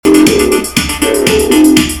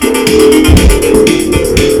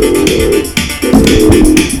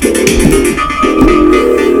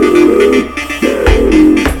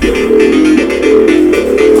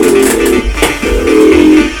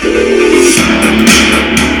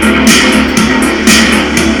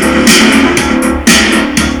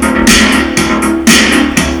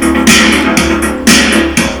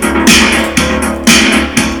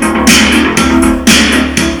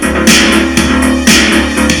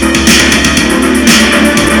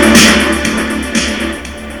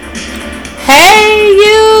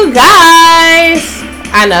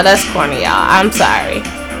I know that's corny, y'all. I'm sorry.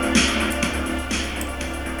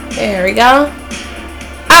 There we go.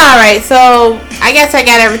 Alright, so I guess I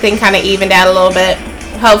got everything kind of evened out a little bit.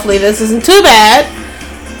 Hopefully this isn't too bad.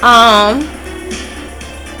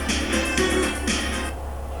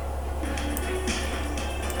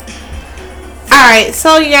 Alright,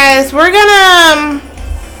 so you guys, we're gonna,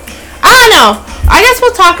 I don't know. I guess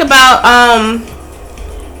we'll talk about,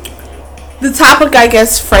 the topic, I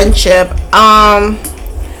guess, friendship.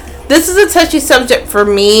 This is a touchy subject for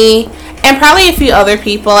me, and probably a few other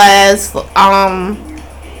people, as, I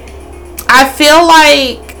feel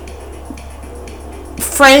like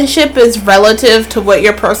friendship is relative to what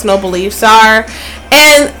your personal beliefs are,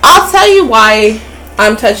 and I'll tell you why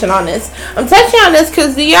I'm touching on this. I'm touching on this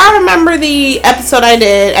because do y'all remember the episode I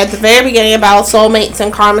did at the very beginning about soulmates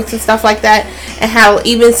and karmics and stuff like that, and how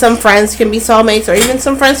even some friends can be soulmates or even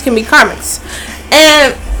some friends can be karmics?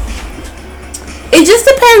 And it just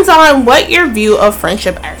depends on what your view of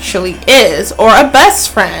friendship actually is, or a best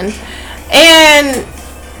friend. And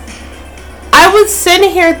I was sitting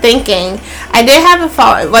here thinking, I did have a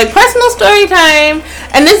like personal story time,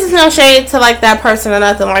 and this is no shade to like that person or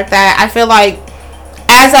nothing like that. I feel like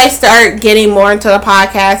as I start getting more into the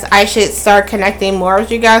podcast, I should start connecting more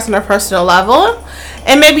with you guys on a personal level,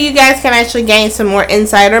 and maybe you guys can actually gain some more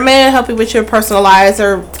insight, or maybe help you with your personal lives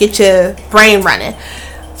or get your brain running.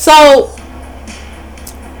 So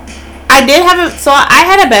I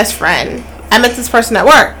had a best friend. I met this person at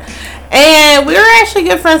work, and we were actually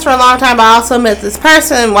good friends for a long time, but I also met this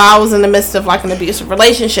person while I was in the midst of like an abusive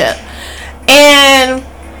relationship. And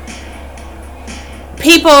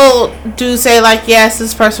people do say like, yes,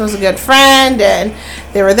 this person was a good friend and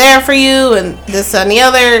they were there for you and this and the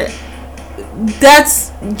other.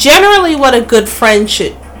 That's generally what a good friend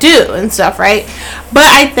should do and stuff, right? But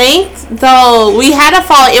I think though we had a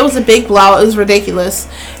fall, it was a big blowout. It was ridiculous,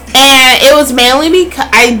 and it was mainly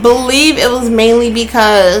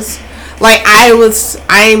because like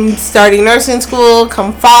I'm starting nursing school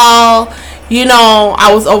come fall. You know,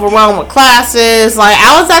 I was overwhelmed with classes. Like,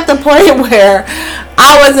 I was at the point where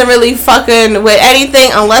I wasn't really fucking with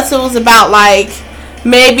anything unless it was about, like,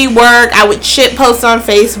 maybe work. I would shit post on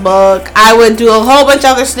Facebook. I would do a whole bunch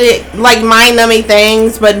of other shit, like, mind-numbing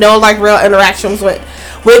things, but no, like, real interactions with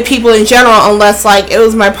people in general, unless, like, it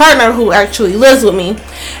was my partner who actually lives with me.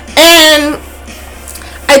 And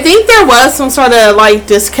I think there was some sort of, like,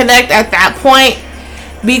 disconnect at that point,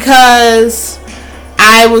 because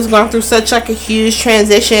I was going through such like a huge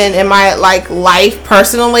transition in my like life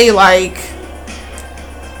personally. Like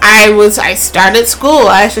I started school.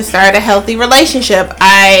 I actually started a healthy relationship.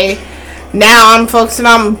 Now I'm focusing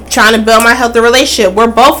on trying to build my healthy relationship. We're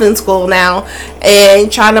both in school now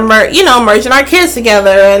and trying to merging our kids together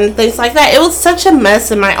and things like that. It was such a mess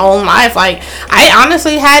in my own life. Like I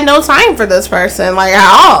honestly had no time for this person, like at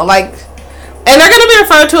all. Like, and they're going to be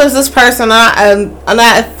referred to as this person. I'm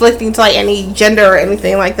not afflicting to like any gender or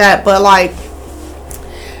anything like that, but like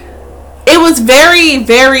it was very,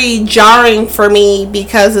 very jarring for me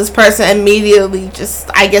because this person immediately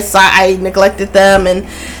just, I guess I neglected them, and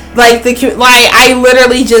like I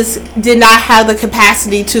literally just did not have the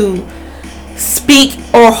capacity to speak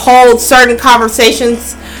or hold certain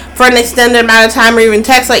conversations for an extended amount of time, or even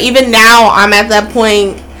text. Like even now I'm at that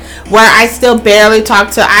point where I still barely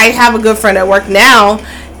talk to. I have a good friend at work now,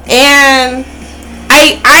 and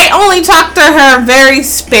I only talk to her very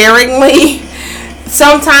sparingly.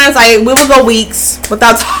 Sometimes we would go weeks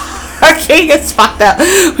without talking. It's fucked up.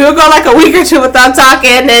 We would go like a week or two without talking,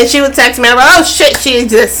 and then she would text me, and I'm like, oh shit, she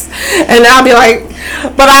exists. And then I'll be like,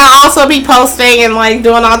 but I'll also be posting and like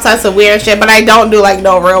doing all types of weird shit, but I don't do like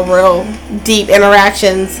no real deep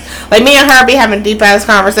interactions. Like me and her be having deep ass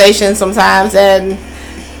conversations sometimes, and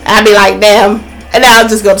I'd be like, damn, and then I'll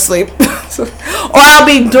just go to sleep. Or I'll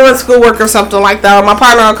be doing schoolwork or something like that, or my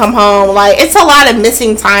partner will come home. Like, it's a lot of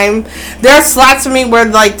missing time. There are slots for me where,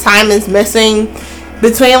 like, time is missing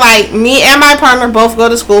between, like, me and my partner both go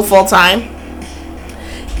to school full-time.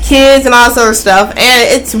 Kids and all this other stuff.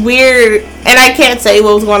 And it's weird, and I can't say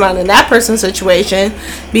what was going on in that person's situation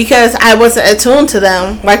because I wasn't attuned to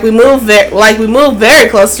them. Like, we moved very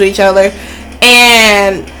close to each other.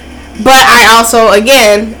 But I also,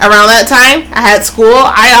 again, around that time, I had school.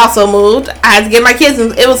 I also moved. I had to get my kids,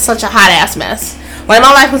 and it was such a hot-ass mess. Like,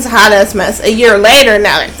 my life was a hot-ass mess. A year later,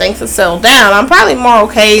 now that things have settled down, I'm probably more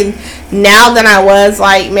okay now than I was,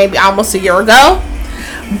 like, maybe almost a year ago.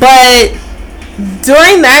 But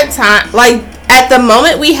during that time, like, at the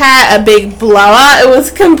moment we had a big blowout, it was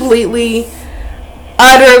completely,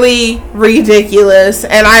 utterly ridiculous.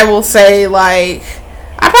 And I will say, like,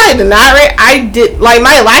 I probably did not. I did, like,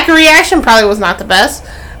 my lack of reaction probably was not the best,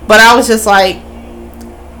 but I was just like,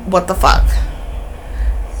 what the fuck?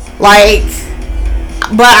 Like,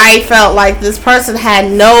 but I felt like this person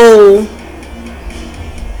had no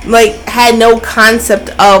concept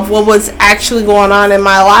of what was actually going on in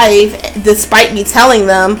my life, despite me telling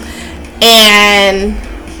them. And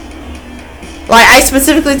like, I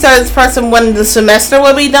specifically told this person when the semester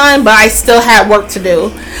would be done, but I still had work to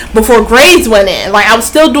do before grades went in. Like, I was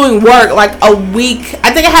still doing work like a week.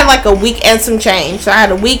 I think I had like a week and some change. So I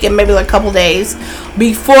had a week and maybe like a couple days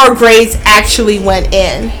before grades actually went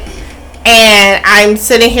in. And I'm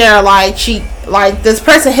sitting here like, this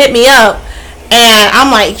person hit me up, and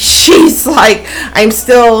I'm like, she's like, I'm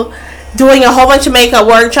still doing a whole bunch of makeup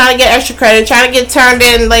work, trying to get extra credit, trying to get turned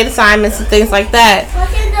in late assignments and things like that.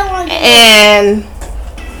 And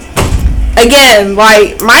again,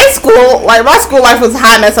 like, my school life was a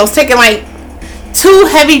hot mess. I was taking like 2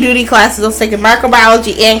 heavy duty classes. I was taking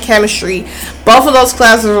microbiology and chemistry. Both of those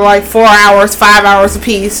classes were like 4 hours, 5 hours a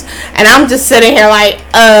piece, and I'm just sitting here like,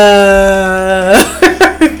 and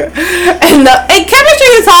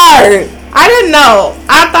chemistry is hard. I didn't know.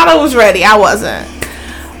 I thought I was ready. I wasn't.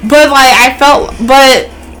 But like, but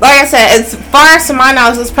like I said, as far as to my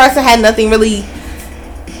knowledge, this person had nothing really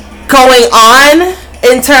going on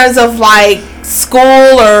in terms of like school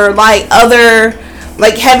or like other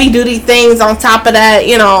like heavy duty things on top of that,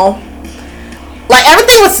 you know. Like,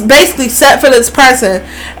 everything was basically set for this person.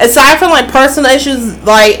 Aside from like personal issues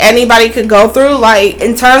like anybody could go through, like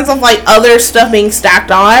in terms of like other stuff being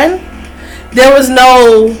stacked on, there was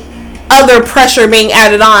no other pressure being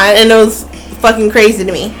added on, and it was fucking crazy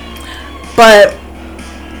to me. But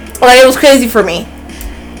like, it was crazy for me.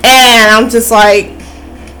 And I'm just like,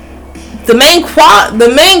 the main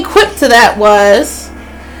quip to that was,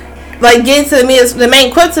 like, getting to me, the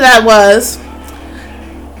main quip to that was,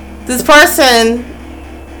 this person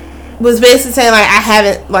was basically saying, like, I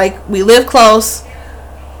haven't, like, we live close,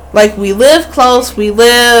 we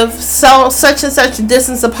live such and such a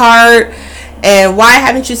distance apart, and why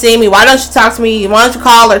haven't you seen me? Why don't you talk to me? Why don't you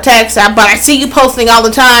call or text? But I see you posting all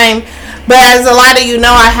the time. But as a lot of you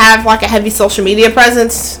know, I have like a heavy social media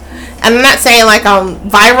presence. And I'm not saying like I'm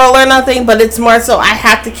viral or nothing, but it's more so I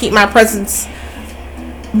have to keep my presence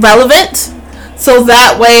relevant, so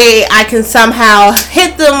that way I can somehow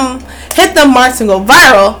hit them marks and go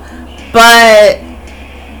viral. But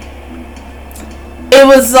it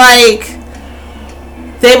was like,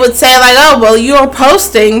 they would say like, oh, well, you're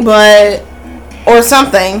posting, but, or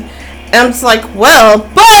something. And I'm just like, well,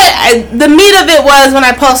 but the meat of it was when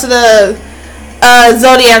I posted a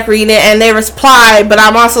zodiac reading, and they replied, but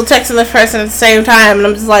I'm also texting the person at the same time, and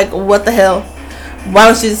I'm just like, what the hell? Why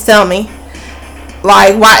don't you just tell me?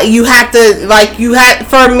 Like, why you have to,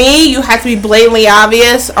 for me, you have to be blatantly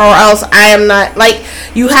obvious, or else I am not, like,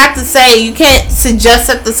 you have to say, you can't suggest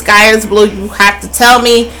that the sky is blue, you have to tell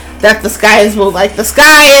me that the sky is blue, like, the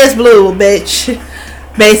sky is blue, bitch.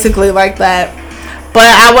 Basically like that. But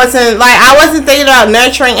I wasn't thinking about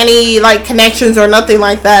nurturing any, like, connections or nothing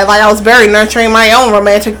like that. Like, I was very nurturing my own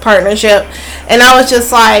romantic partnership. And I was just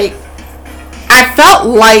like, I felt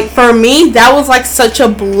like, for me, that was, like, such a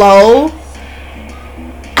blow.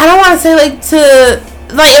 I don't want to say, like,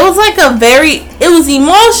 it was, like, it was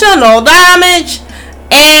emotional damage.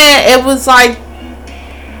 And it was, like,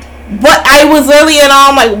 what, I was literally in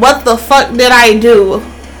awe, like, what the fuck did I do?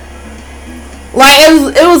 Like,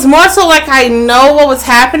 it was more so like, I know what was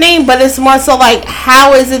happening, but it's more so like,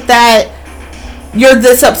 how is it that you're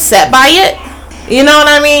this upset by it? You know what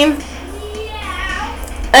I mean?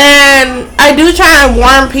 And I do try and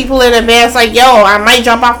warn people in advance, like, yo, I might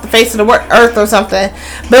jump off the face of the earth or something.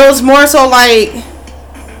 But it was more so like,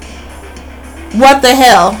 what the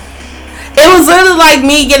hell? It was literally like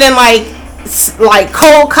me getting like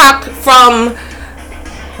cold cocked from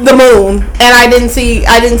the moon, and I didn't see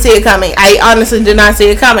it coming. I honestly did not see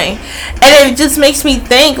it coming. And it just makes me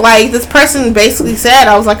think, like, this person basically said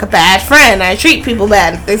I was like a bad friend, I treat people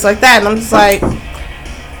bad and things like that, and I'm just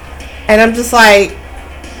like,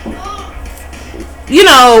 you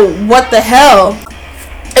know, what the hell?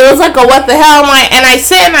 It was like a what the hell. I'm like, and I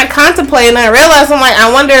sit and I contemplate, and I realize, I'm like,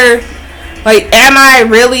 I wonder, like, am I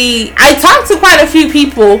really, I talked to quite a few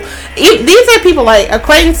people. These are people, like,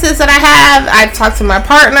 acquaintances that I have. I've talked to my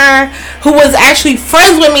partner, who was actually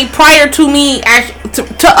friends with me prior to me,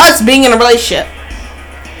 to us being in a relationship.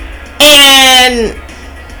 And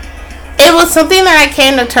it was something that I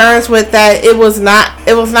came to terms with, that it was not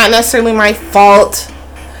necessarily my fault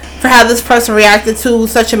for how this person reacted to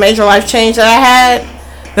such a major life change that I had.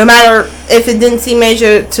 No matter if it didn't seem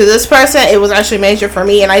major to this person, it was actually major for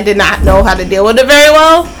me, and I did not know how to deal with it very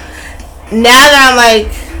well. Now that I'm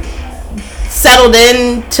like settled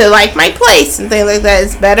in to like my place and things like that,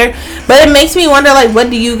 it's better. But it makes me wonder, like, what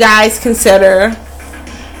do you guys consider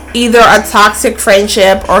either a toxic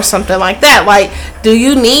friendship or something like that? Like, do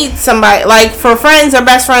you need somebody, like, for friends or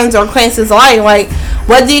best friends or acquaintances alike, like,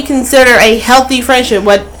 what do you consider a healthy friendship?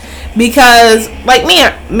 What, because like me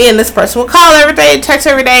and this person will call every day, text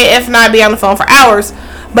every day, if not be on the phone for hours,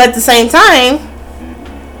 but at the same time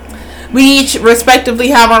we each respectively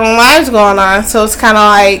have our own lives going on, so it's kind of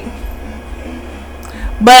like,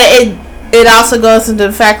 but it also goes into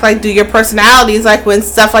the fact, like, do your personalities, like, when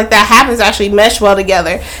stuff like that happens, actually mesh well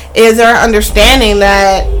together? Is there understanding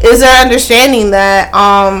that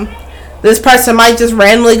this person might just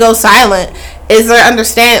randomly go silent? Is there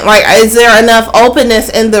is there enough openness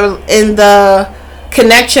in the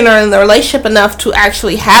connection or in the relationship enough to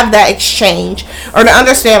actually have that exchange, or to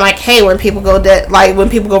understand, like, hey, when people go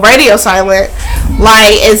radio silent,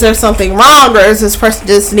 like, is there something wrong, or is this person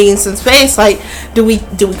just needing some space? Like, do we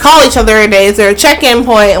call each other every day? Is there a check-in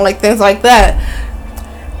point, and like things like that?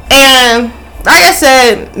 And like I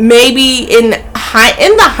said, maybe in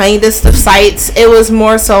the hindest of sights, it was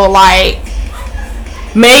more so like,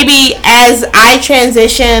 maybe as I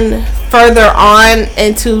transition further on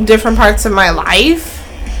into different parts of my life,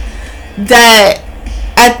 that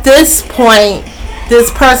at this point,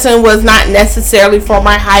 this person was not necessarily for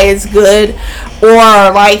my highest good,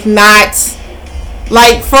 or like, not,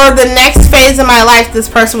 like, for the next phase of my life, this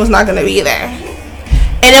person was not going to be there.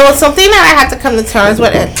 And it was something that I had to come to terms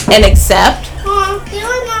with and accept.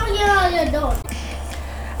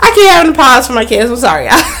 I keep having to pause for my kids, I'm sorry,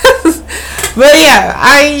 guys. But yeah,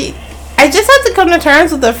 I just had to come to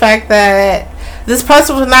terms with the fact that this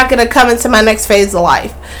person was not going to come into my next phase of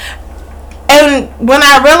life. And when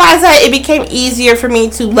I realized that, it became easier for me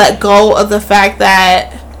to let go of the fact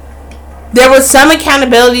that there was some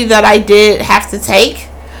accountability that I did have to take,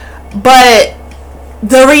 but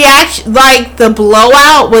the reaction, like, the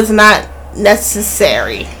blowout was not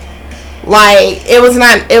necessary. Like, it was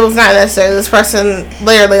not necessary. This person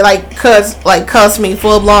literally, like, cussed me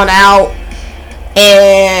full blown out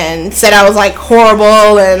and said I was, like,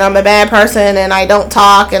 horrible and I'm a bad person and I don't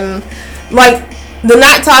talk, and like, the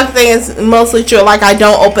not talk thing is mostly true. Like, I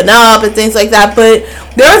don't open up and things like that, but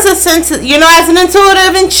there was a sense of, as an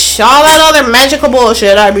intuitive and all that other magical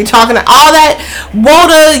bullshit, I'd be talking to all that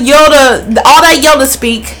Yoda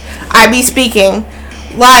speak, I'd be speaking.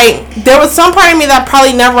 Like, there was some part of me that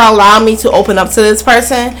probably never allowed me to open up to this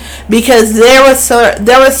person, because there was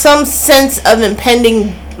some sense of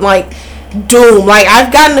impending, like, doom. Like,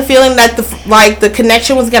 I've gotten the feeling that the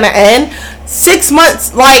connection was gonna end 6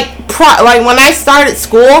 months, like when I started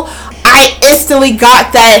school. I instantly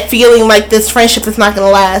got that feeling like this friendship is not gonna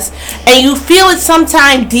last, and you feel it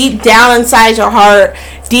sometime deep down inside your heart,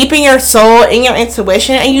 deep in your soul, in your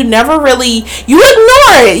intuition, and you never really, you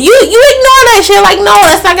ignore it. You ignore that shit, like, no,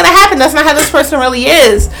 that's not gonna happen, that's not how this person really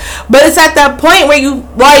is. But it's at that point where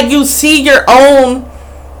you see your own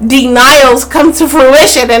denials come to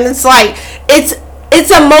fruition, and it's like, it's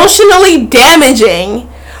emotionally damaging.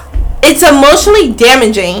 It's emotionally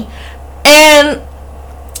damaging. And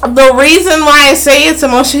the reason why I say it's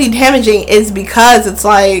emotionally damaging is because it's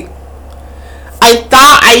like,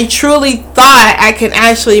 I truly thought I could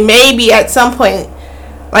actually maybe at some point,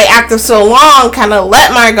 like, after so long, kind of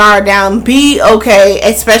let my guard down, be okay,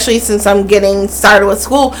 especially since I'm getting started with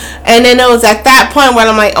school. And then it was at that point when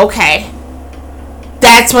I'm like, okay,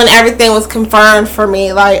 that's when everything was confirmed for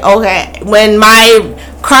me. Like, okay, when my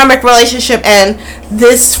karmic relationship and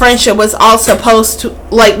this friendship was also supposed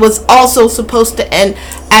to end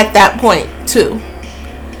at that point too.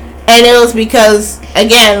 And it was because,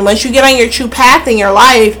 again, once you get on your true path in your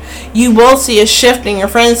life, you will see a shift in your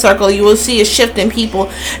friend circle. You will see a shift in people.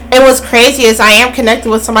 And what's crazy is I am connected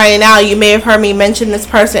with somebody now. You may have heard me mention this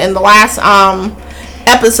person in the last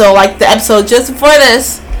episode, like the episode just before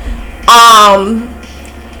this.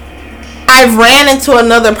 I've ran into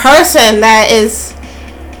another person that is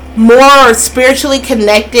more spiritually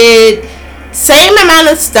connected, same amount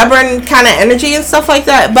of stubborn kind of energy and stuff like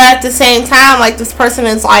that, but at the same time, like, this person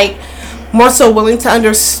is like more so willing to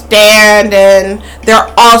understand, and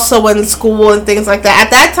they're also in school and things like that.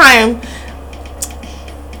 At that time,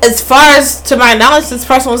 as far as to my knowledge, this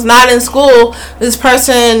person was not in school. This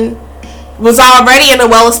person was already in a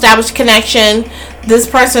well-established connection. This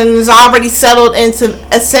person is already settled into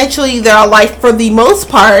essentially their life for the most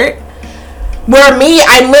part. Where me,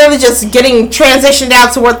 I'm literally just getting transitioned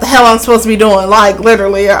out to what the hell I'm supposed to be doing. Like,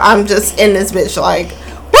 literally, I'm just in this bitch, like,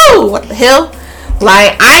 woo, what the hell?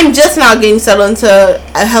 Like, I'm just now getting settled into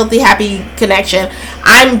a healthy, happy connection.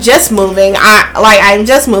 I'm just moving. I'm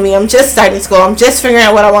just moving. I'm just starting school. I'm just figuring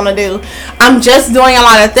out what I want to do. I'm just doing a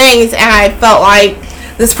lot of things, and I felt like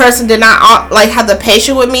this person did not like have the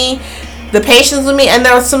patience with me, and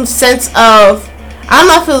there was some sense of, I don't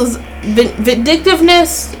know if it was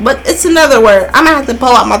vindictiveness, but it's another word. I'm gonna have to pull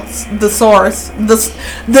out my thesaurus,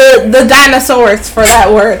 the dinosaurs for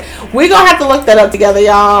that word. We're gonna have to look that up together,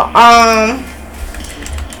 y'all.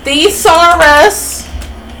 Thesaurus.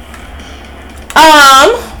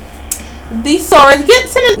 Thesaurus. Get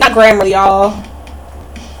to not grammar, y'all.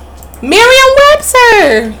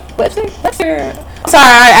 Merriam-Webster. Webster.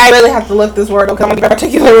 Sorry, I really have to look this word up because I'm gonna be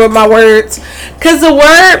particular with my words. Because the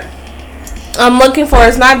word I'm looking for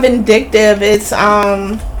is not vindictive. It's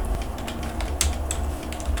Is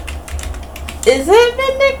it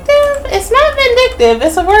vindictive? It's not vindictive.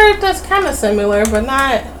 It's a word that's kind of similar, but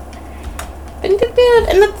not vindictive,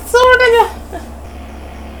 and it's sort of.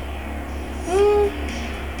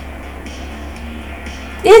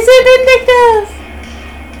 Is it vindictive?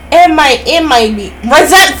 It might be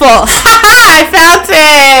resentful.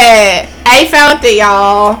 I found it,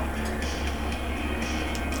 y'all.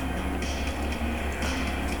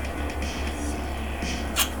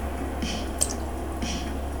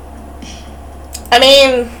 I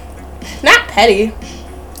mean, not petty.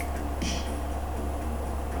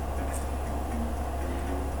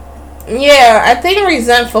 Yeah, I think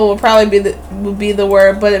resentful would probably be the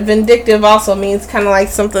word, but vindictive also means kind of like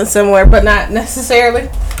something similar, but not necessarily.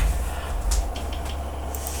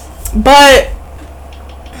 But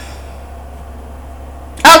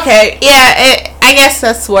okay, yeah, I guess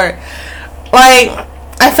that's where, like,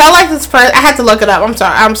 I felt like this person. I had to look it up. I'm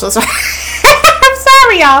sorry. I'm so sorry. I'm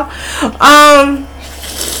sorry, y'all.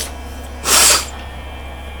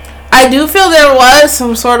 I do feel there was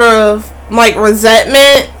some sort of like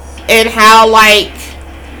resentment in how like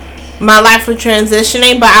my life was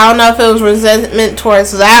transitioning, but I don't know if it was resentment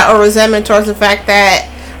towards that or resentment towards the fact that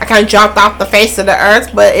I kind of dropped off the face of the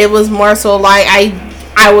earth. But it was more so like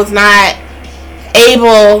I was not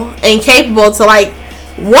able and capable to like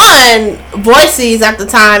voice these at the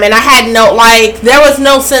time, and I had no, like, there was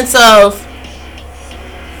no sense of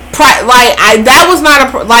that was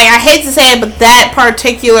not a, like, I hate to say it, but that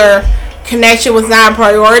particular connection was not a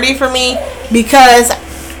priority for me, because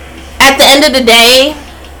at the end of the day,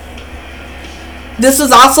 this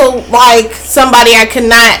was also like somebody I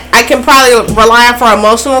can probably rely on for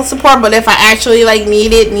emotional support, but if I actually like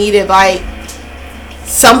needed like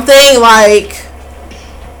something, like,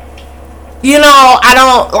 you know, I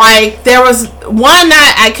don't, like, there was one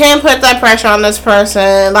that I can't put that pressure on this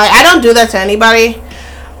person. Like, I don't do that to anybody,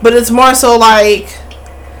 but it's more so like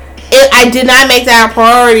I did not make that a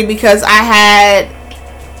priority because I had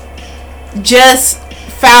just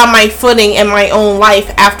found my footing in my own life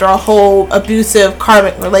after a whole abusive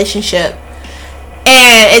karmic relationship,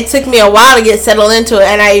 and it took me a while to get settled into it,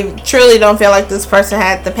 and I truly don't feel like this person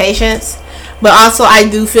had the patience. But also I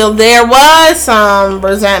do feel there was some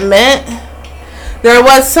resentment. There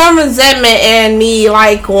was some resentment in me,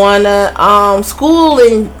 like, going to school,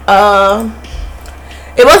 and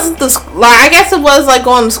it wasn't I guess it was like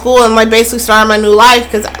going to school and like basically starting my new life,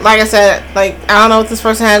 because like I said, like, I don't know what this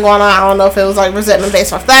person had going on. I don't know if it was like resentment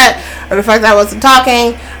based off that, or the fact that I wasn't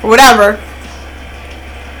talking or whatever.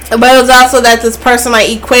 But it was also that this person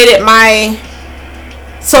like equated my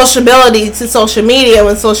sociability to social media,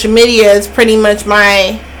 when social media is pretty much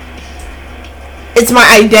it's my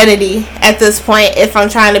identity at this point, if I'm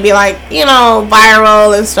trying to be like, you know,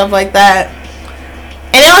 viral and stuff like that.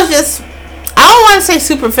 And it was just, I don't want to say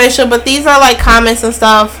superficial, but these are like comments and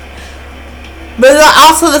stuff. But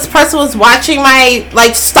also this person was watching my,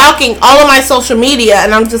 like, stalking all of my social media,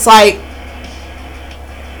 and I'm just like,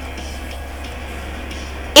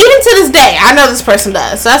 even to this day, I know this person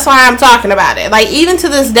does, so that's why I'm talking about it. Like, even to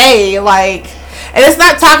this day, like, and it's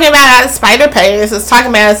not talking about it out of spite or pettiness. It's talking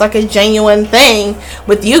about it as like a genuine thing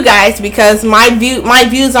with you guys, because my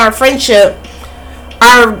views on friendship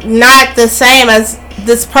are not the same as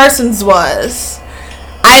this person's was.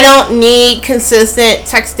 I don't need consistent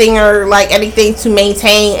texting or like anything to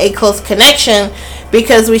maintain a close connection,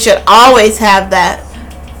 because we should always have that.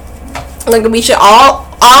 Like, we should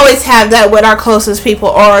always have that with our closest people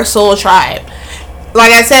or our soul tribe.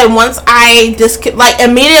 Like I said, once I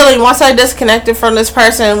disconnected from this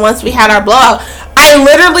person, once we had our blowout, I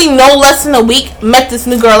literally, no less than a week, met this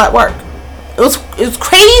new girl at work. It was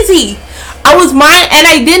crazy. I was mine, and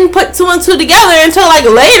I didn't put two and two together until like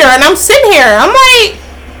later, and I'm sitting here, I'm like,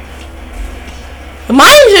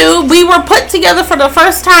 Mind you, we were put together for the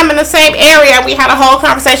first time in the same area. We had a whole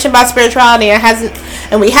conversation about spirituality,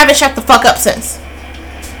 and we haven't shut the fuck up since.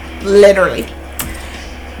 Literally.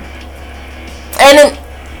 And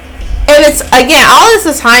it's, again, all this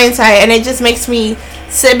is hindsight, and it just makes me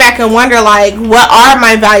sit back and wonder, like, what are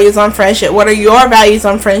my values on friendship? What are your values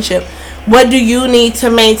on friendship? What do you need to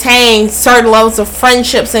maintain certain levels of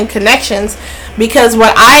friendships and connections? Because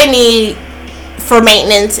what I need for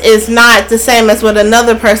maintenance is not the same as what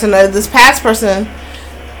another person or this past person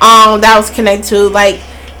that was connected to. Like,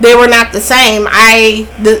 they were not the same.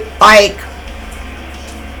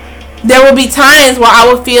 There will be times where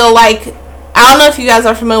I would feel like, I don't know if you guys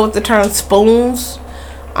are familiar with the term spoons.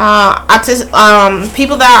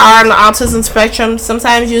 People that are on the autism spectrum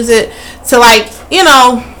sometimes use it to, like, you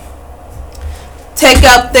know, take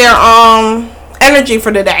up their energy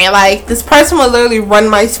for the day. Like, this person would literally run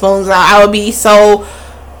my spoons out. I would be so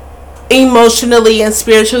emotionally and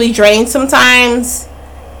spiritually drained sometimes,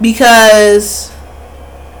 because,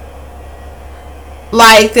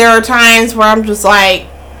 like, there are times where I'm just like,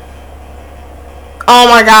 oh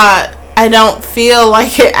my god, I don't feel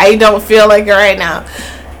like it. I don't feel like it right now.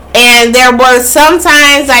 And there were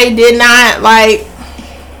sometimes I did not, like,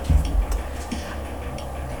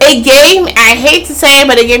 it gave, I hate to say it,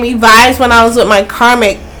 but it gave me vibes when I was with my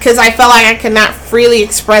Karmic, because I felt like I could not freely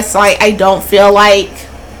express, like, I don't feel like,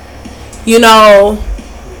 you know,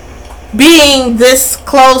 being this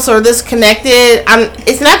close or this connected.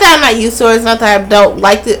 It's not that I'm not used to it, it's not that I don't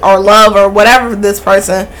like it or love or whatever this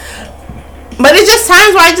person, but it's just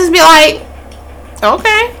times where I just be like,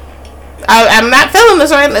 okay, I'm not feeling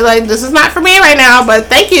this right, like, this is not for me right now, but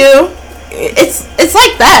thank you. It's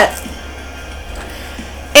like that.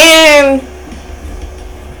 And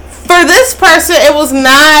for this person, it was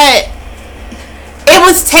not, it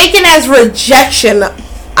was taken as rejection,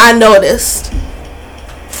 I noticed.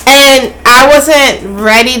 And I wasn't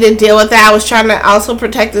ready to deal with that. I was trying to also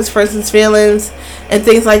protect this person's feelings and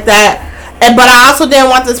things like that. But I also didn't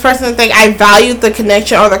want this person to think I valued the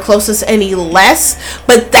connection or the closest any less.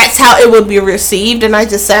 But that's how it would be received. And I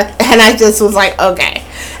just was like, okay.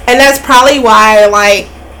 And that's probably why, like,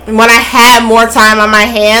 when I had more time on my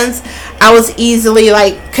hands, I was easily,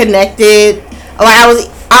 like, connected. Like,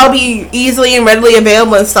 I'll be easily and readily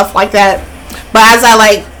available and stuff like that. But as I,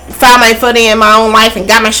 like, found my footing in my own life and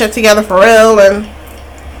got my shit together for real, and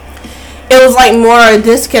it was, like, more a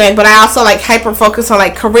disconnect. But I also, like, hyper focused on,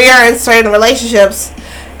 like, career and certain relationships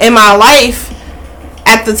in my life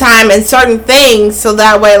at the time and certain things, so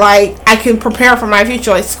that way, like, I can prepare for my future.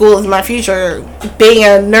 Like, school is my future, being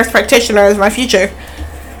a nurse practitioner is my future.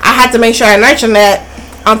 I had to make sure I nurtured that.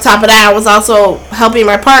 On top of that, I was also helping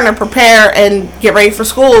my partner prepare and get ready for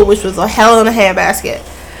school, which was a hell in a handbasket.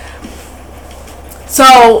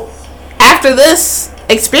 So, after this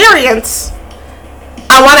experience,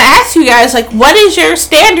 I want to ask you guys, like, what is your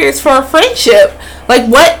standards for a friendship? Like,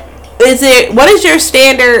 what is your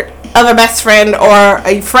standard of a best friend or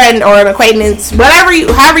a friend or an acquaintance, however you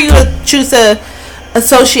choose to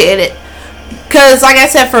associate it? Because, like I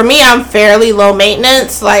said, for me, I'm fairly low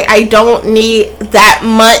maintenance. Like, I don't need that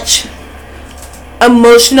much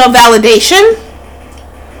emotional validation.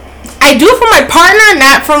 I do for my partner,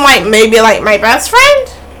 not from, like, maybe, like, my best friend.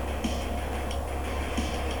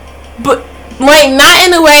 But, like, not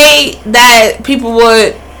in a way that people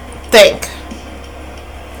would think.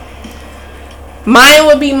 Mine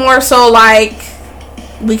would be more so, like,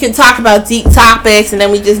 we could talk about deep topics and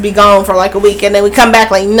then we just be gone for like a week and then we come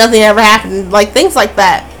back like nothing ever happened, like things like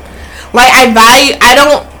that. Like,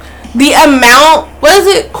 the amount,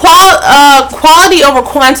 quality over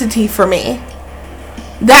quantity for me.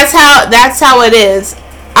 That's how it is.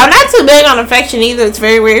 I'm not too big on affection either. It's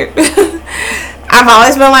very weird. I've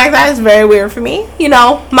always been like that. It's very weird for me. You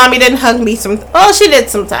know, mommy didn't hug me she did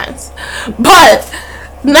sometimes, but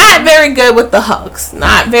not very good with the hugs.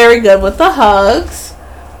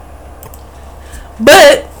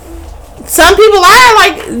 But some people are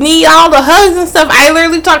like need all the hugs and stuff. I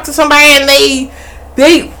literally talk to somebody and they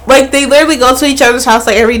literally go to each other's house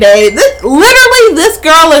like every day. This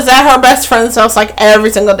girl is at her best friend's house like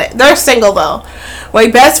every single day. They're single though.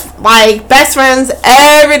 Like best friends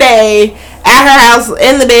every day at her house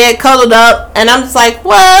in the bed, cuddled up, and I'm just like,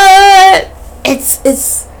 what? It's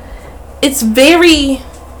very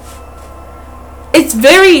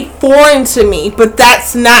foreign to me, but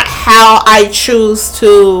that's not how I choose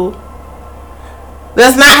to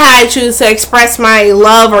express my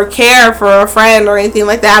love or care for a friend or anything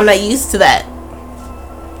like that. I'm not used to that.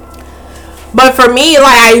 But for me,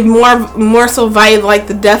 like, I more so value like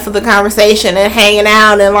the depth of the conversation and hanging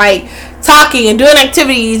out and like talking and doing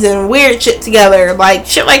activities and weird shit together, like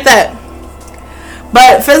shit like that.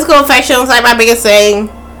 But physical affection was like my biggest thing.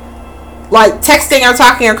 Like texting or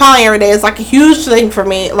talking or calling every day is like a huge thing for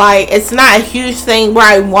me. Like, it's not a huge thing where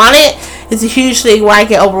I want it. It's a huge thing where I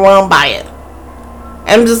get overwhelmed by it.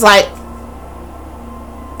 And I'm just like,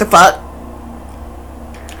 the fuck?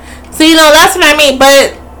 So, that's what I mean.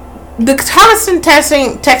 But the constant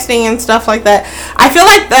texting and stuff like that, I feel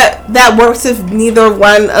like that works if neither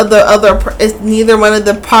one of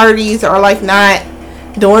the parties are like not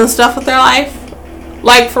doing stuff with their life.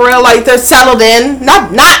 Like, for real, like, they're settled in.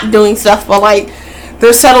 Not doing stuff, but, like,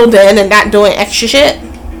 they're settled in and not doing extra shit.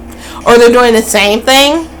 Or they're doing the same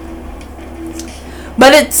thing.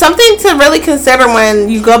 But it's something to really consider when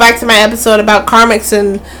you go back to my episode about karmics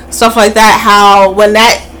and stuff like that. How, when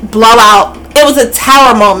that blowout, it was a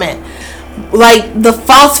tower moment. Like, the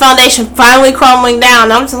false foundation finally crumbling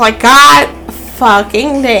down. I'm just like, God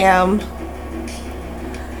fucking damn.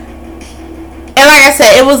 And like I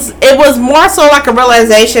said, it was more so like a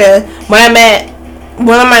realization when I met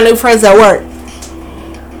one of my new friends at work.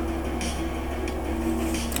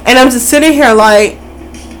 And I'm just sitting here like,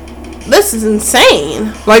 this is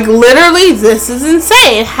insane. Like, literally, this is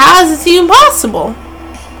insane. How is this even possible?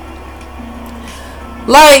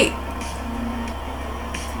 Like,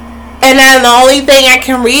 and then the only thing I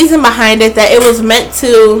can reason behind it, that it was meant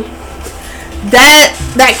to,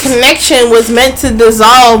 that connection was meant to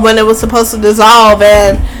dissolve when it was supposed to dissolve,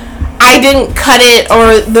 and I didn't cut it,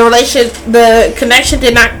 or the connection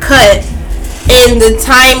did not cut in the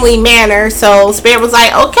timely manner. So Spirit was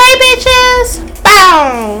like, okay, bitches,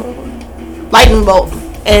 bow, lightning bolt,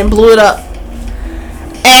 and blew it up.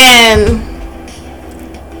 And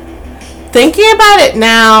thinking about it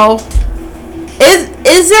now,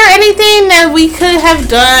 is there anything that we could have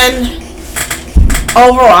done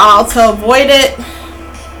overall to avoid it?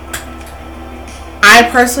 I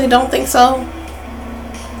personally don't think so.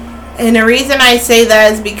 And the reason I say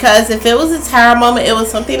that is because if it was a tower moment, it was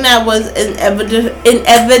something that was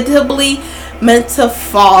inevitably meant to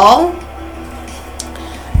fall.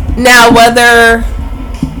 Now, whether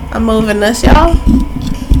I'm moving this, y'all.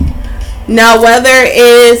 Now, whether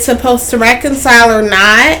it's supposed to reconcile or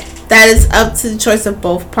not, that is up to the choice of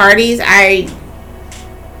both parties. I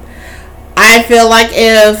feel like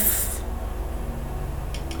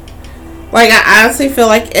I honestly feel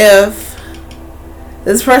like if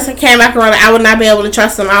this person came back around, I would not be able to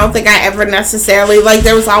trust them. I don't think I ever necessarily, like,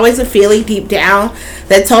 there was always a feeling deep down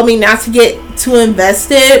that told me not to get too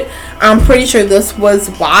invested. I'm pretty sure this was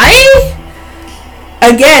why.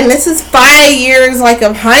 Again, this is 5 years, like,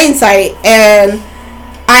 of hindsight, and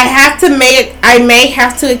I may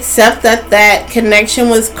have to accept that connection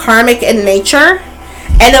was karmic in nature,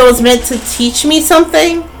 and it was meant to teach me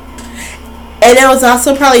something. And it was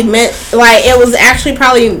also probably meant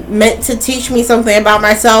to teach me something about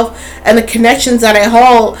myself and the connections that I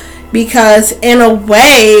hold. Because in a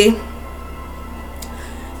way,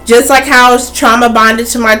 just like how I was trauma bonded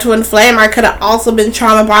to my twin flame, I could have also been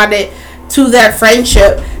trauma bonded to that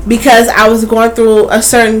friendship, because I was going through a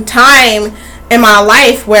certain time in my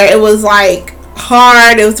life where it was like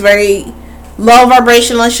hard, it was very low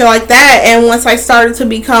vibrational and shit like that. And once I started to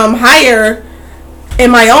become higher in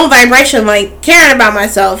my own vibration, like caring about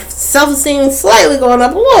myself, self-esteem slightly going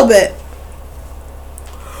up a little bit.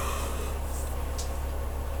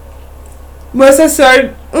 Once I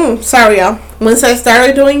started, once I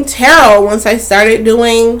started doing tarot, once I started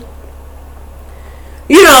doing,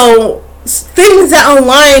 things that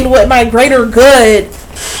aligned with my greater good,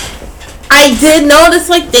 I did notice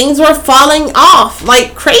like things were falling off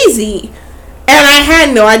like crazy. And I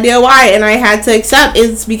had no idea why, and I had to accept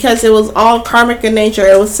it's because it was all karmic in nature.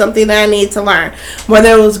 It was something that I needed to learn.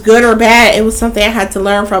 Whether it was good or bad, it was something I had to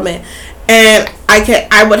learn from it. And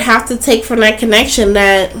I would have to take from that connection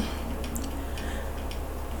that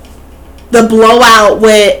the blowout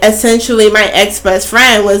with essentially my ex-best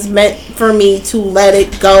friend was meant for me to let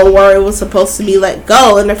it go where it was supposed to be let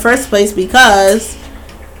go in the first place, because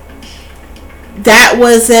that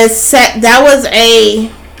was a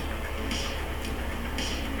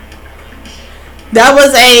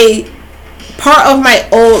part of my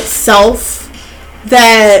old self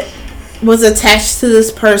that was attached to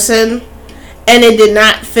this person, and it did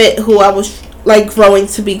not fit who I was like growing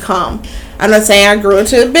to become. I'm not saying I grew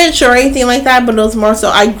into a bitch or anything like that, but it was more so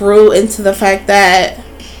I grew into the fact that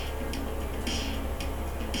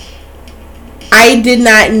I did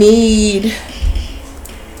not need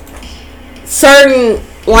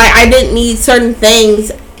I didn't need certain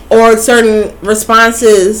things or certain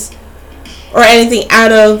responses or anything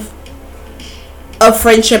out of a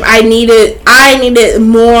friendship. I needed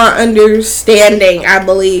more understanding, I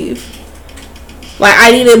believe. Like,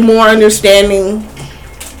 I needed more understanding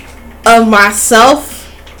of myself.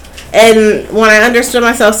 And when I understood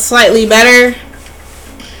myself slightly better,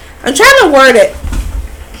 I'm trying to word it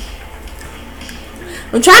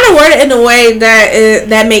in a way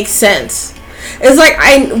that makes sense. It's like,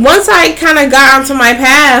 once I kind of got onto my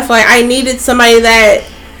path, like, I needed somebody that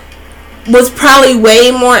was probably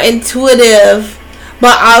way more intuitive,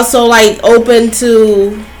 but also, like, open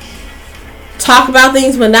to talk about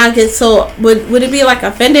things, but not get so, would it be, like,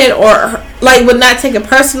 offended, or, like, would not take it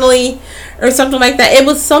personally, or something like that. It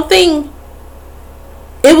was something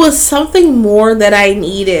more that I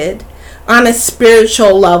needed on a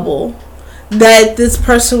spiritual level that this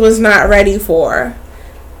person was not ready for.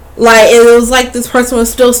 Like, it was like this person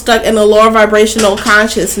was still stuck in a lower vibrational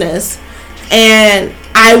consciousness, and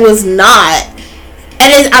I was not.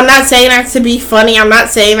 And I'm not saying that to be funny, I'm not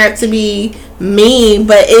saying that to be mean,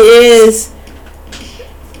 but it is.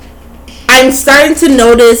 I'm starting to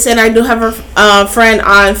notice, and I do have a friend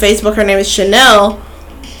on Facebook, her name is Chanel,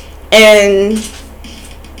 and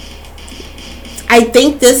I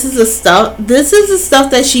think this is the stuff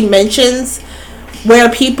that she mentions, where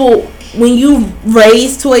people, when you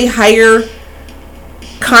raise to a higher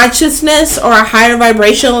consciousness or a higher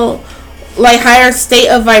vibrational, like higher state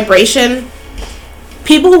of vibration,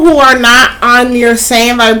 people who are not on your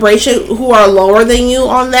same vibration, who are lower than you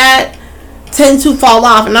on that, tend to fall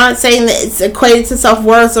off. I'm not saying that it's equated to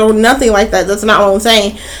self-worth or nothing like that. That's not what I'm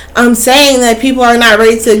saying. I'm saying that people are not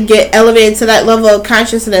ready to get elevated to that level of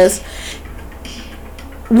consciousness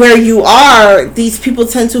where you are. These people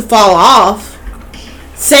tend to fall off.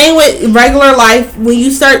 Same with regular life. When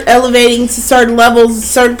you start elevating to certain levels,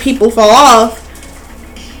 certain people fall off.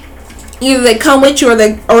 Either they come with you or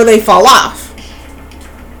they fall off.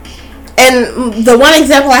 And the one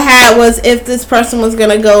example I had was if this person was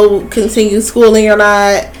gonna go continue schooling or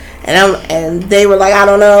not, and they were like, I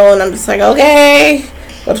don't know, and I'm just like, okay,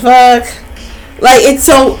 what the fuck? Like, it's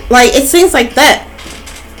so, like, it seems like that.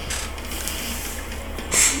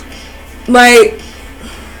 Like,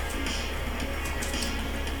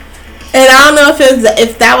 and I don't know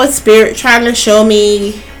if that was spirit trying to show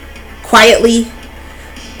me quietly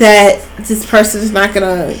that this person is not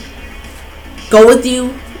gonna go with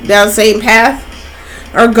you down the same path,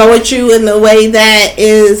 or go with you in the way that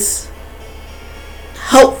is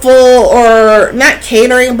helpful, or not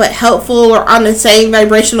catering, but helpful, or on the same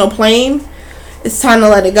vibrational plane. It's time to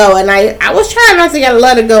let it go. And I was trying not to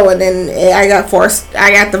let it go, and then I got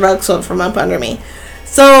the rug swept from up under me.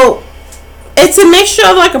 So it's a mixture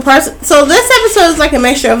of like a person. So this episode is like a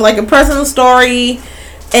mixture of like a personal story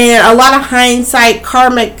and a lot of hindsight,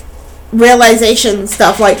 karmic realization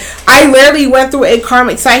stuff. Like, I literally went through a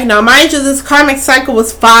karmic cycle. Now, mind you, this karmic cycle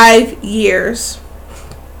was 5 years,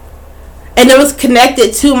 and it was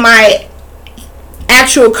connected to my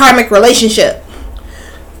actual karmic relationship.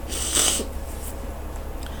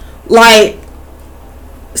 Like,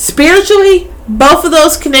 spiritually, both of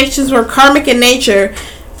those connections were karmic in nature,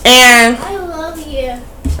 and I love you.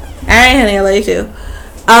 I love you too.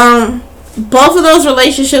 Both of those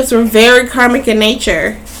relationships were very karmic in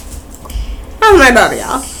nature. Oh my daughter,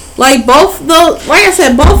 y'all. Like, like I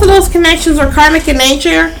said, both of those connections are karmic in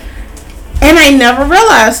nature, and I never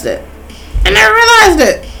realized it.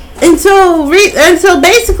 Until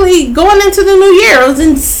basically going into the new year. It was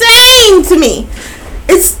insane to me.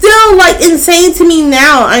 It's still like insane to me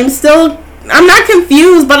now. I'm not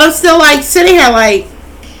confused, but I'm still like sitting here like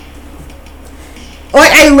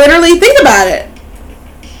I literally think about it.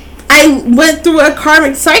 I went through a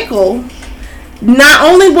karmic cycle. Not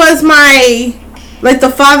only was the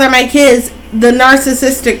father of my kids, the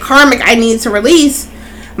narcissistic karmic I need to release,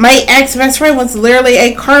 my ex-best friend was literally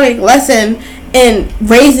a karmic lesson in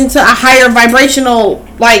raising to a higher vibrational,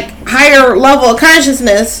 like, higher level of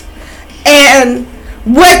consciousness. And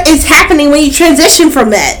what is happening when you transition from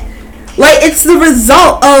that? Like, it's the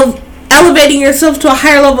result of elevating yourself to a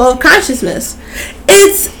higher level of consciousness.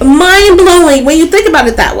 It's mind-blowing when you think about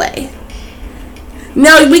it that way.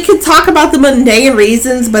 Now, we could talk about the mundane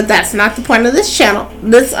reasons, but that's not the point of this channel,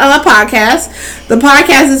 this podcast. The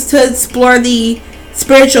podcast is to explore the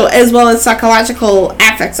spiritual as well as psychological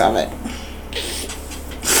aspects of it.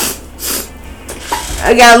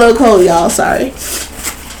 I got a little cold, y'all. Sorry.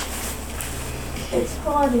 It's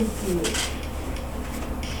hard in here.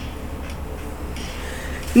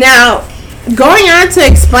 Now, going on to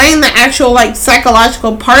explain the actual, like,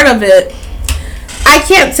 psychological part of it, I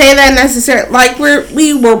can't say that necessarily. Like,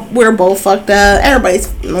 we're both fucked up.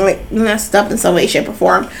 Everybody's like messed up in some way, shape, or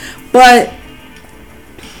form. But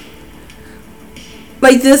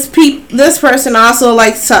like this person also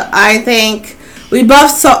like I think we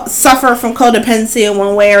both suffer from codependency in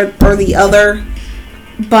one way or the other,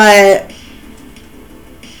 but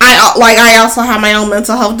I also have my own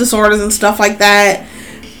mental health disorders and stuff like that.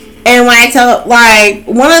 And when I tell, like,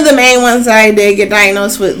 one of the main ones that I did get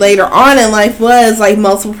diagnosed with later on in life was like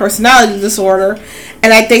multiple personality disorder,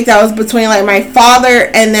 and I think that was between like my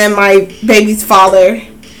father and then my baby's father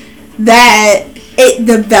that it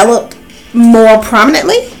developed more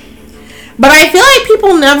prominently. But I feel like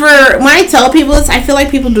people never, when I tell people this, I feel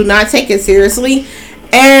like people do not take it seriously,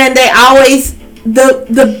 and they always,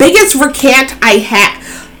 the biggest recant I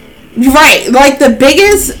have, right, like the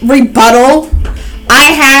biggest rebuttal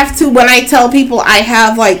I have to when I tell people I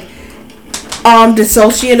have like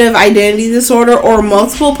dissociative identity disorder or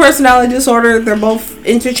multiple personality disorder, they're both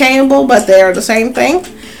interchangeable, but they are the same thing.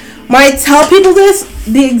 When I tell people this,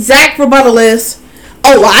 the exact rebuttal is,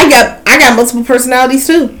 "Oh, well, I got multiple personalities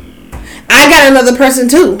too. I got another person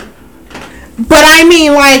too." But I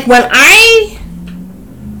mean, like when I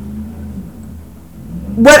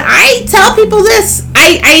tell people this,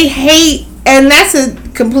 I hate, and that's a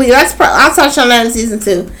complete. I'll touch on that in season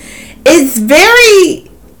 2. It's very.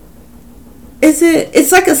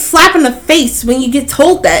 It's like a slap in the face when you get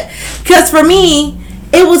told that. Because for me,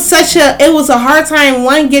 it was a hard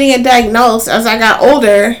time getting it diagnosed as I got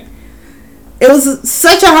older. It was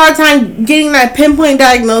such a hard time getting that pinpoint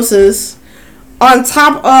diagnosis on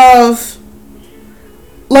top of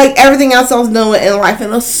like everything else I was doing in life,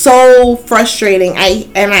 and it was so frustrating. I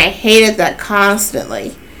hated that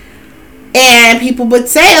constantly. And people would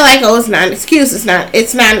say like, "Oh, it's not an excuse. It's not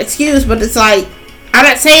an excuse." But it's like, I'm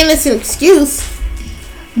not saying it's an excuse,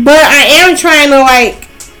 but I am trying to like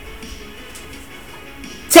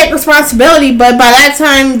take responsibility. But by that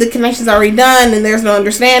time, the connection's already done, and there's no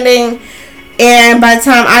understanding. And by the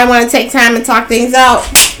time I want to take time and talk things out,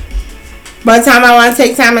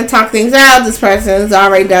 this person is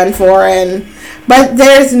already done for. But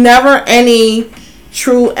there's never any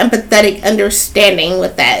true empathetic understanding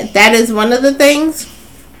with that. That is one of the things.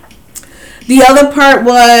 The other part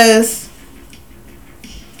was,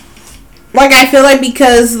 like, I feel like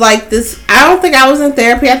because, like, this, I don't think I was in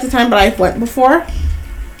therapy at the time, but I went before.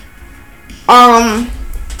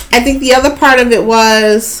 I think the other part of it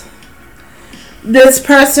was, this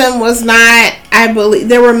person was not, I believe,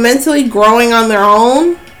 they were mentally growing on their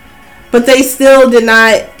own, but they still did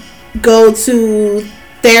not go to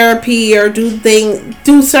therapy or do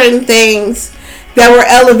certain things that were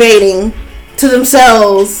elevating to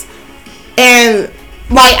themselves. And,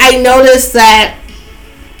 like, I noticed that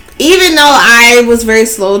even though I was very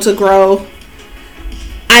slow to grow,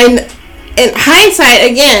 in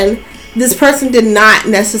hindsight, again, this person did not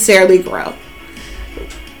necessarily grow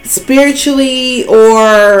spiritually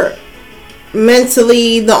or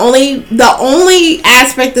mentally. The only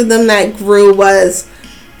aspect of them that grew was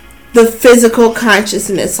the physical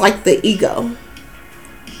consciousness, like the ego.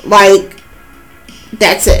 Like,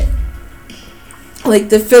 that's it. Like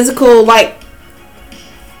the physical, like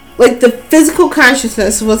the physical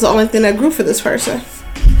consciousness was the only thing that grew for this person.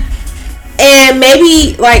 And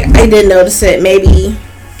maybe, like, I did notice it, maybe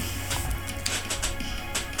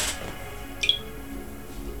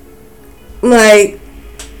like,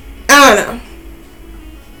 I don't know.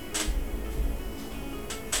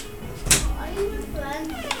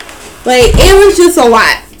 Like, it was just a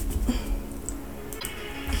lot.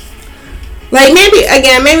 Like,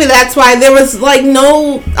 maybe that's why there was, like,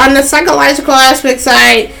 no, on the psychological aspect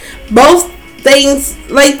side, both things,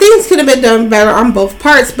 like, things could have been done better on both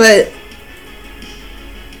parts, but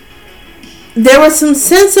there was some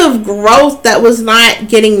sense of growth that was not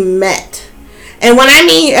getting met. And when I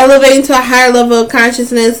mean elevating to a higher level of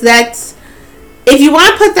consciousness, that's, if you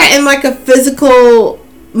want to put that in, like, a physical,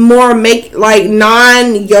 more like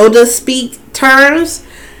non-Yoda speak terms,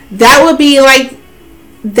 that would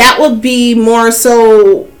be more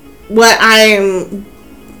so what I'm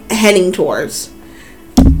heading towards.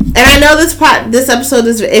 And I know this episode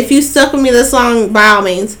is, if you stuck with me this long, by all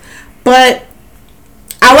means, but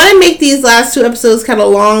I want to make these last 2 episodes kind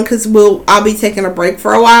of long because I'll be taking a break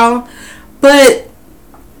for a while. But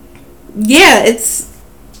yeah,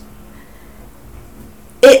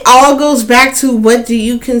 it all goes back to, what do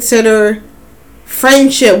you consider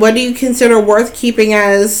friendship? What do you consider worth keeping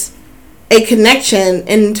as a connection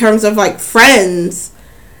in terms of, like, friends?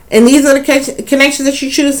 And these are the connections that you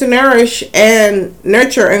choose to nourish and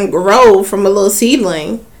nurture and grow from a little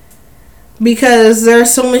seedling. Because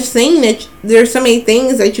there's so many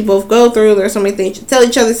things that you both go through. There's so many things you tell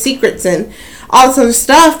each other, secrets and all this other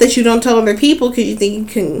stuff that you don't tell other people because you think you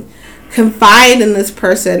can confide in this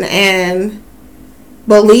person. And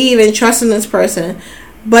believe and trust in this person,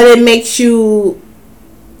 but it makes you,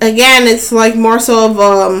 again, it's like more so of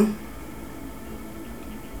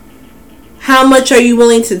how much are you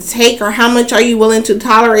willing to take, or how much are you willing to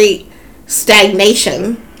tolerate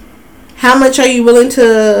stagnation? How much are you willing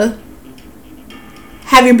to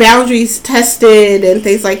have your boundaries tested and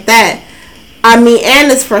things like that? I mean,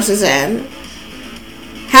 and this person's end.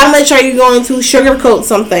 How much are you going to sugarcoat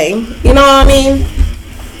something? You know what I mean?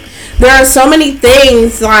 There are so many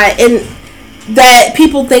things that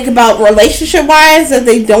people think about relationship wise that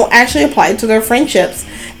they don't actually apply to their friendships.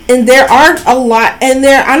 And there are a lot, and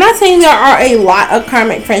I'm not saying there are a lot of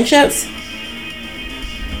karmic friendships,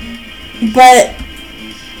 but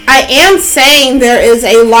I am saying there is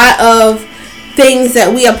a lot of things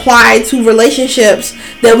that we apply to relationships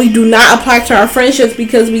that we do not apply to our friendships,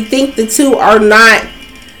 because we think the two are not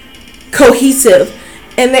cohesive,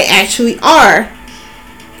 and they actually are.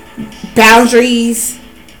 Boundaries,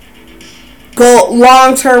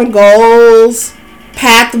 long-term goals,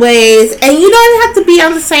 pathways, and you don't have to be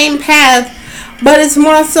on the same path, but it's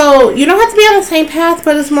more so, you don't have to be on the same path,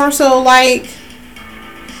 but it's more so like,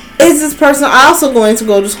 is this person also going to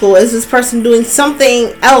go to school? Is this person doing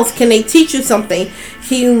something else? Can they teach you something?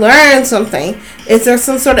 Can you learn something? Is there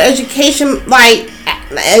some sort of education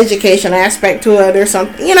aspect to it or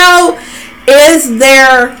something? You know, is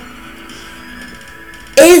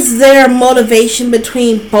there motivation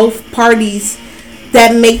between both parties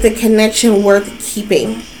that make the connection worth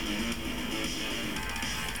keeping?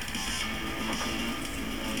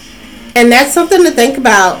 And that's something to think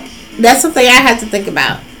about. That's something I had to think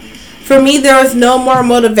about. For me, there was no more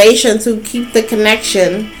motivation to keep the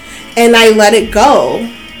connection, and I let it go.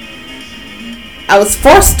 I was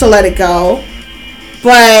forced to let it go,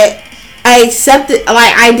 but I accepted,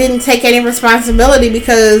 like, I didn't take any responsibility,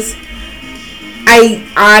 because I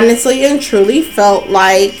honestly and truly felt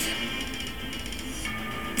like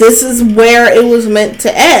this is where it was meant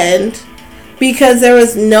to end, because there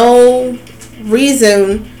was no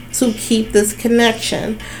reason to keep this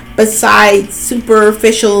connection besides besides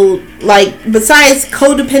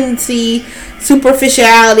codependency,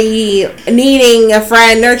 superficiality, needing a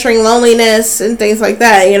friend, nurturing loneliness, and things like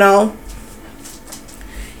that, you know.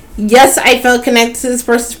 Yes, I felt connected to this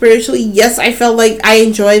person spiritually. Yes, I felt like I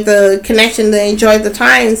enjoyed the connection, I enjoyed the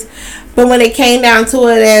times. But when it came down to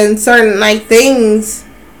it and certain things,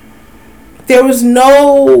 there was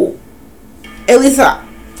no, at least how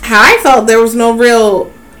I felt, there was no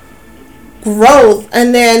real growth.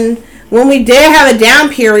 And then when we did have a down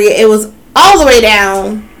period, it was all the way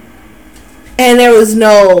down, and there was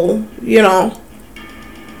no,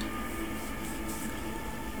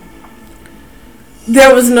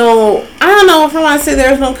 there was no, I don't know if I want to say there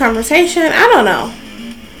was no conversation. I don't know.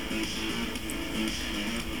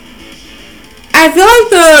 I feel like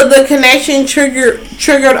the connection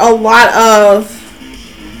triggered a lot of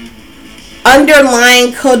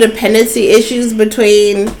underlying codependency issues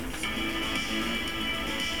between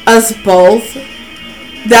us both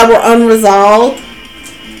that were unresolved.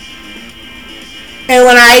 And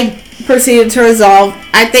when I proceeded to resolve,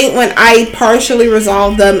 I think when I partially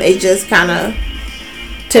resolved them, it just kind of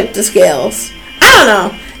tipped the scales. I don't know.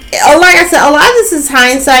 Like I said, a lot of this is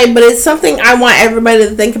hindsight, but it's something I want everybody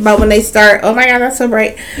to think about when they start. Oh my God, that's so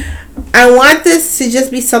bright. I want this to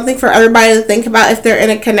just be something for everybody to think about if they're in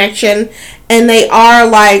a connection and they are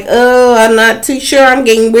like, oh, I'm not too sure, I'm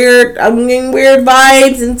getting weird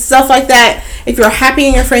vibes and stuff like that. If you're happy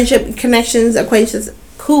in your friendship, connections, acquaintances,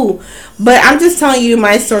 cool. But I'm just telling you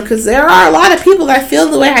my story, because there are a lot of people that feel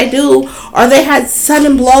the way I do, or they had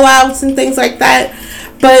sudden blowouts and things like that.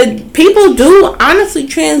 But people do honestly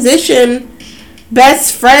transition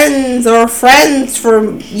best friends or friends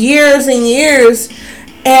for years and years.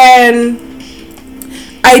 And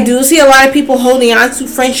I do see a lot of people holding on to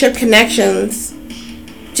friendship connections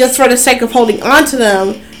just for the sake of holding on to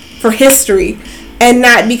them for history, and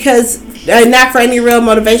not for any real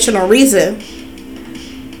motivational reason.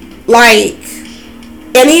 Like,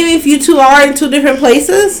 and even if you two are in two different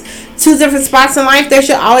places, two different spots in life, there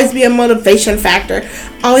should always be a motivation factor,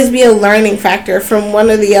 always be a learning factor from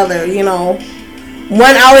one or the other,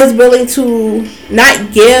 One always willing to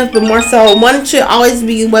not give, but more so one should always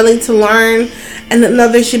be willing to learn, and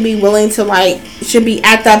another should be willing to should be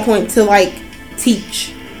at that point to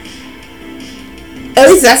teach. At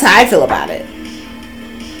least that's how I feel about it.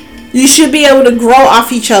 You should be able to grow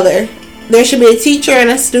off each other. There should be a teacher and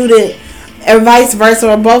a student, and vice versa,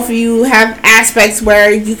 or both of you have aspects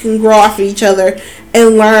where you can grow off of each other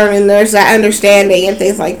and learn, and there's that understanding and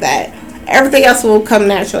things like that. Everything else will come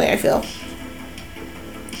naturally, I feel.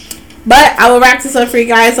 But I will wrap this up for you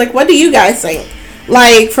guys. What do you guys think?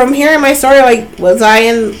 Like, from hearing my story, like, was I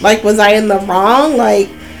in the wrong? Like,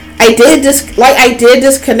 I did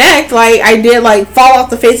disconnect. Like, I did, like, fall off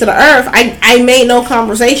the face of the earth. I made no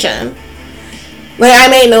conversation. Like,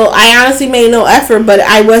 I honestly made no effort, but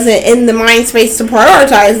I wasn't in the mind space to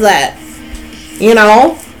prioritize that. You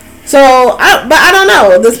know? So, but I don't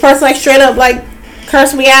know. This person, like, straight up, like,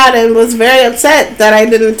 cursed me out and was very upset that I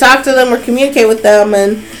didn't talk to them or communicate with them.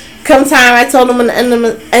 And come time, I told them when the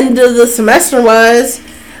end of the semester was,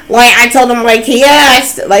 like, I told them, like, yeah,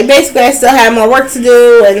 basically I still had more work to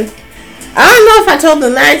do. And I don't know if I told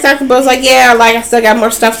them that exactly, but I was like, yeah, like, I still got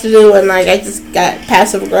more stuff to do. And, like, I just got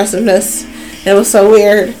passive aggressiveness. It was so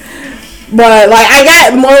weird. But, like, I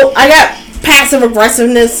got passive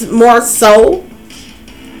aggressiveness more so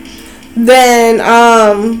than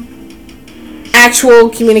actual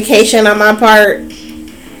communication on my part.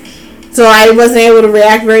 So I wasn't able to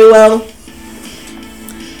react very well.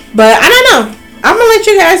 But I don't know. I'm gonna let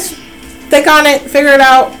you guys think on it, figure it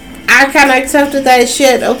out. I kind of accepted that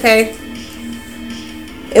shit. Okay,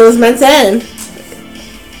 it was meant to end,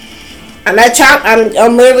 and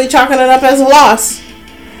I'm literally chalking it up as a loss.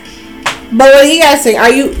 But what do you guys think?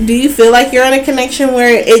 Do you feel like you're in a connection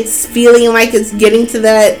where it's feeling like it's getting to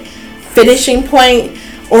that finishing point?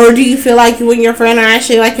 Or do you feel like you and your friend are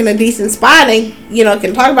actually, like, in a decent spot and, you know,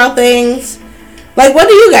 can talk about things? Like, what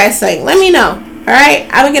do you guys think? Let me know. Alright?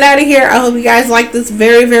 I'm going to get out of here. I hope you guys like this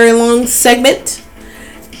very, very long segment.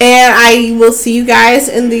 And I will see you guys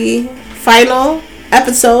in the final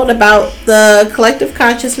episode about the collective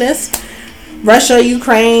consciousness. Russia,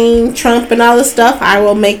 Ukraine, Trump, and all this stuff. I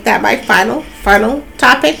will make that my final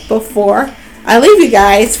topic before I leave you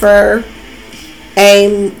guys for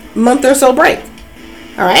a month or so break.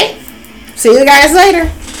 Alright? See you guys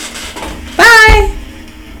later. Bye!